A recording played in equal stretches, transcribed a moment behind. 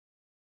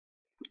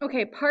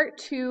Okay, part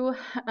two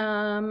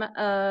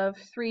of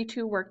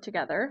 3-2 work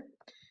together.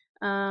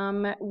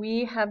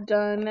 We have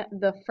done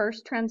the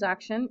first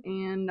transaction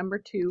and number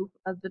 2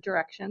 of the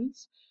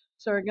directions.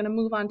 So we're going to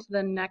move on to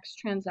the next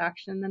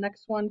transaction. The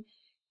next one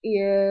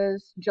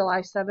is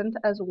July 7th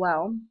as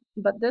well.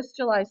 But this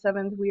July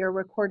 7th, we are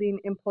recording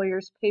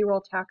employers'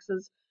 payroll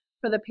taxes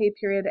for the pay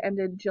period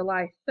ended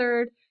July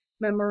 3rd,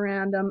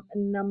 memorandum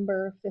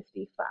number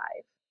 55.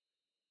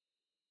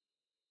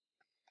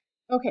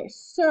 Okay,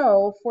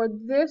 so for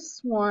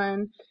this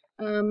one,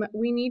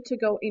 we need to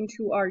go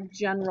into our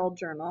general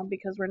journal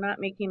because we're not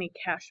making a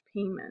cash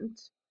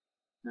payment.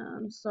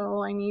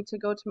 So I need to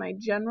go to my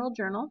general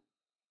journal,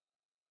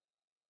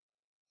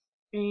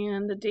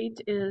 and the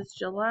date is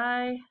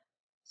July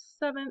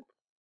 7th.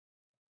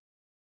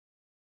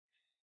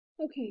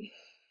 Okay,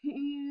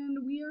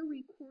 and we are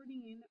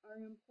recording our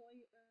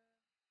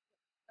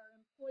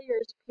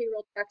employer's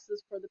payroll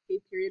taxes for the pay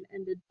period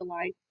ended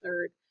July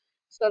 3rd.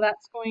 So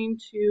that's going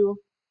to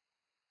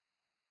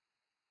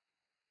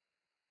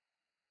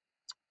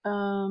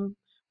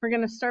we're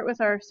going to start with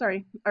our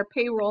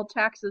payroll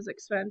taxes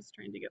expense,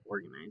 trying to get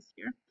organized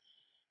here.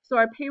 So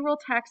our payroll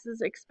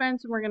taxes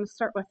expense, we're going to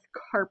start with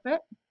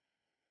carpet.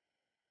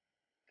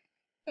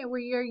 Okay,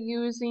 we are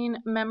using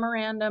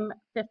memorandum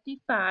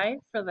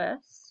 55 for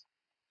this.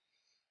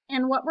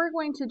 And what we're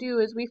going to do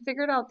is we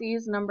figured out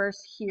these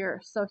numbers here.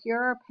 So here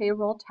are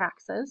payroll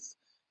taxes.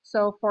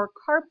 So for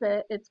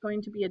carpet, it's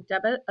going to be a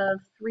debit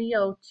of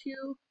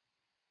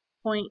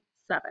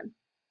 302.7.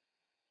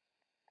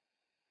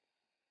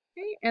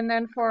 Okay, and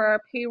then for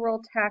our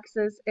payroll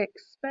taxes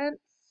expense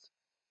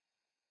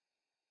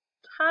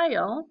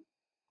tile,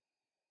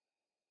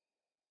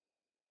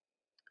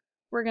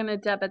 we're going to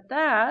debit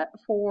that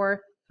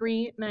for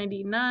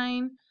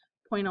 399.03.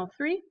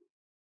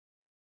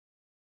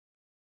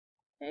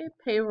 Okay,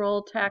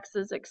 payroll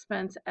taxes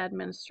expense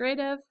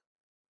administrative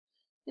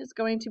is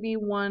going to be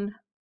 134.64.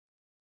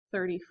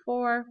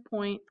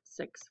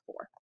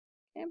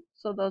 Okay,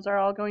 so those are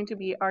all going to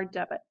be our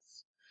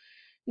debits.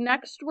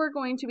 Next, we're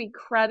going to be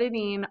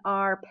crediting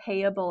our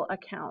payable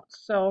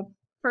accounts. So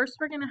first,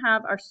 we're going to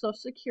have our Social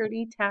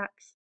Security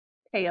tax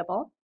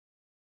payable.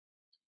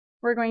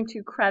 We're going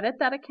to credit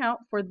that account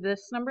for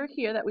this number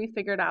here that we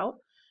figured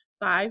out,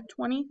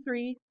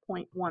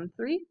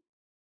 523.13.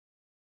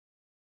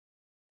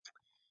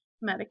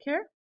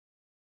 Medicare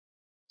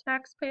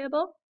tax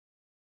payable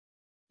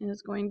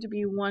is going to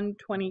be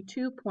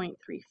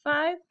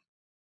 122.35.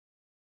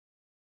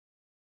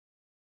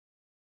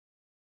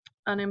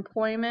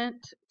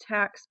 Unemployment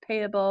tax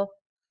payable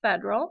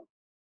federal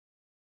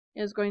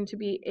is going to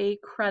be a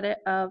credit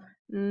of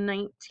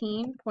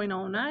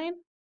 19.09.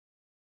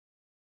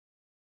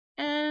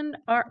 And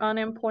our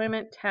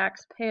unemployment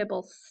tax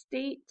payable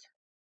state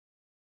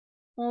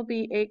will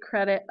be a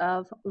credit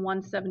of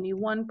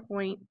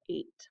 171.8.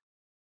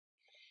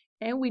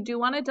 Okay, we do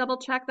want to double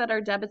check that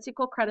our debits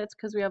equal credits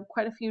because we have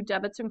quite a few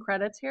debits and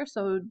credits here,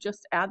 so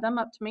just add them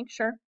up to make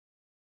sure.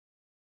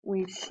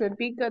 We should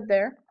be good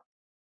there.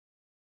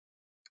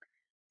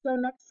 So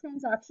next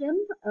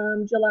transaction,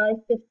 July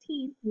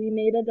 15th, we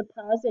made a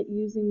deposit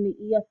using the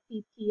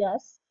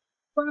EFTPS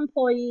for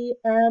employee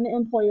and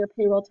employer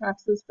payroll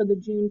taxes for the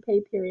June pay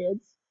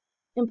periods.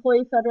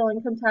 Employee federal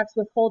income tax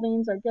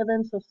withholdings are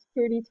given, Social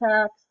Security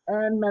tax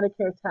and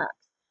Medicare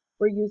tax.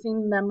 We're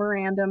using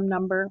memorandum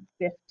number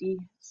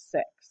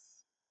 56.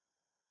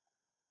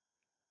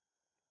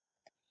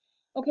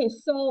 Okay,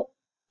 so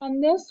on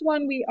this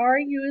one, we are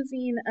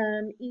using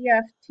an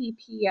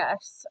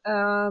EFTPS.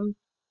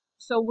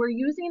 So we're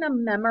using a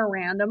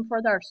memorandum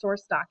for our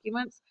source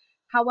documents.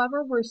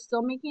 However, we're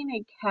still making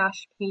a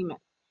cash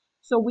payment.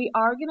 So we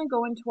are going to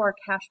go into our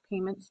cash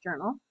payments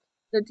journal.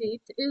 The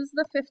date is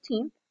the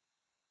 15th.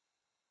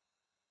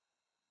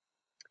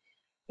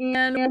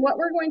 And what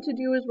we're going to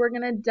do is we're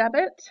going to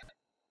debit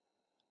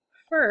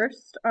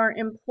first our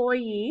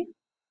employee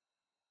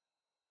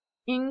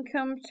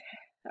income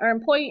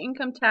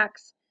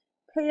tax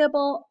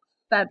payable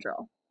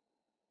federal.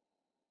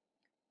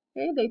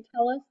 Okay, they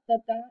tell us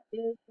that that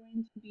is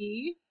going to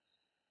be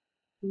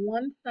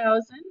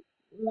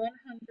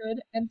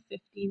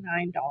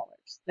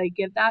 $1,159. They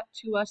give that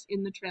to us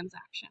in the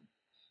transaction.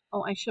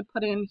 Oh, I should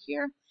put it in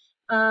here.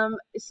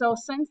 So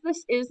since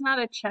this is not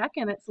a check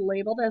and it's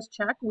labeled as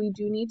check, we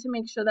do need to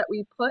make sure that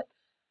we put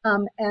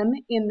M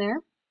in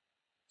there.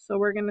 So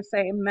we're going to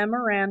say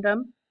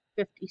memorandum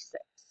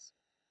 56.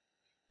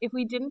 If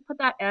we didn't put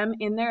that M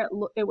in there,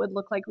 it would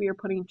look like we were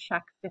putting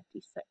check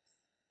 56.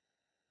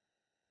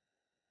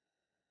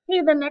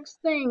 Okay, the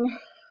next thing,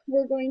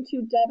 we're going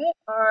to debit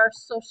our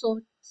Social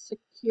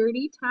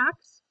Security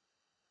tax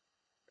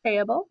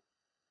payable,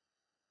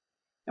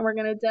 and we're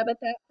going to debit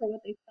that for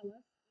what they tell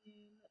us in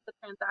the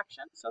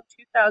transaction, so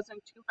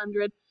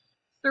 $2,230.52.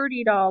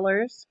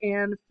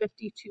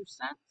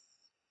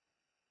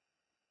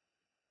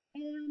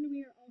 And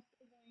we are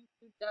also going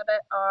to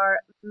debit our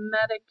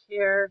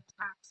Medicare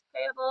tax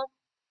payable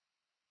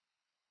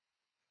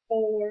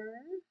for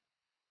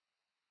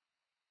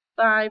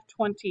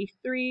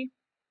 523.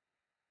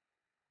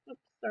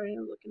 Oops, sorry,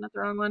 I'm looking at the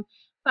wrong one,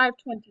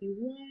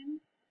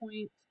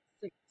 521.67.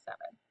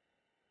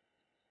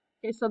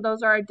 Okay, so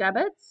those are our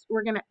debits.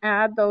 We're going to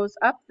add those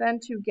up then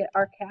to get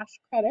our cash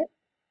credit.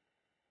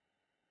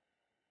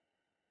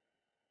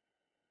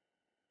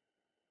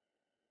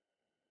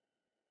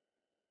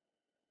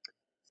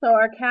 So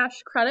our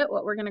cash credit,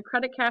 what we're going to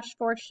credit cash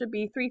for should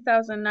be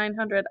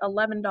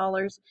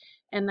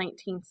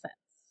 $3,911.19.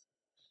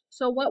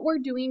 So what we're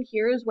doing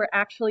here is we're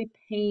actually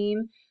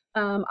paying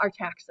our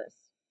taxes.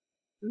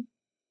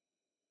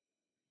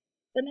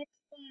 The next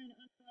one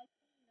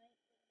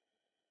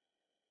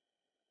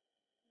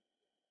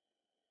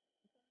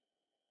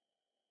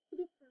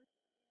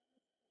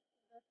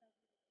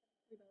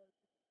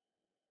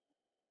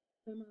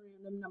on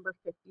memorandum number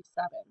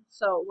 57.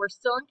 So we're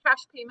still in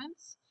cash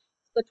payments.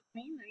 It's the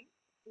 29th.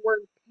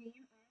 We're paying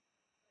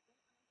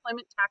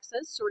unemployment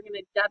taxes. So we're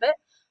going to debit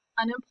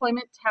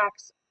unemployment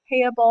tax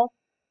payable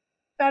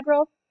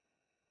federal.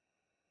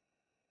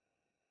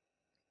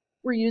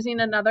 We're using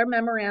another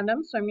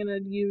memorandum. So I'm going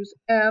to use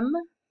M57.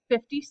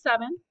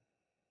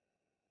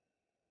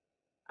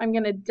 I'm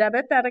going to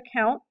debit that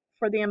account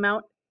for the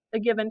amount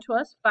given to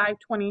us,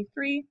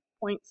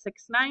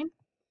 523.69.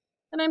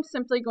 And I'm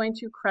simply going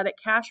to credit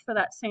cash for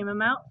that same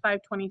amount,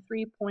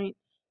 523.69.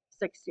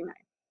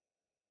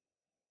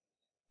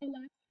 The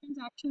last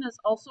transaction is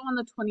also on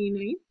the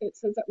 29th. It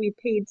says that we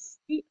paid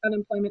state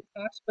unemployment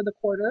tax for the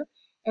quarter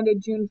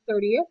ended June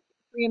 30th,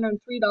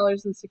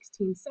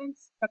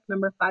 $303.16, check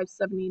number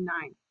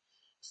 579.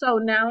 So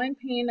now I'm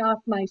paying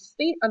off my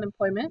state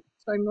unemployment.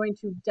 So I'm going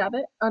to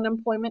debit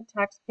unemployment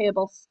tax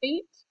payable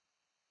state.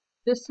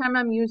 This time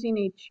I'm using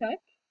a check.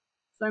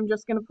 So I'm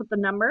just going to put the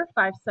number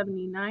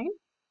 579.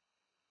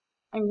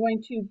 I'm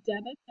going to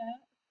debit that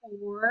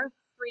for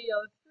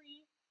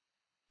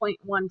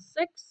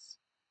 303.16.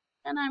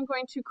 And I'm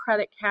going to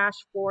credit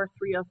cash for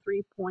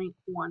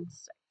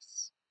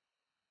 303.16.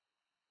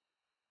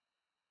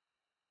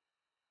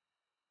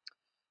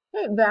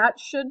 Okay, that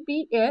should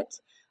be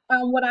it.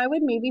 What I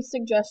would maybe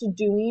suggest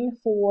doing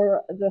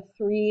for the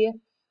 3,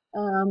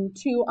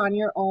 2 on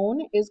your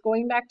own is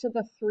going back to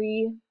the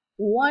 3,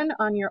 1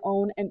 on your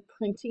own and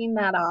printing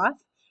that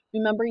off.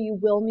 Remember, you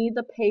will need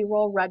the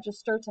payroll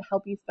register to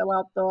help you fill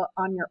out the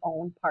on your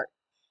own part.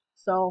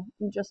 So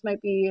it just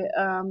might be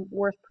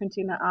worth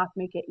printing that off,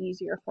 make it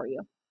easier for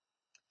you.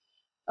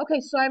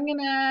 Okay, so I'm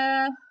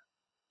gonna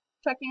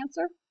check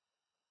answer.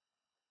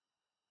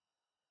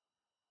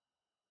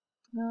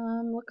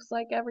 Looks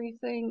like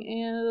everything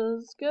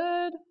is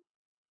good.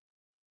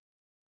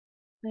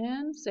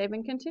 And save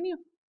and continue.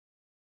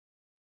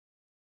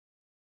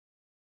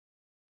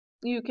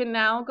 You can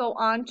now go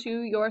on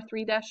to your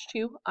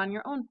 3-2 on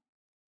your own.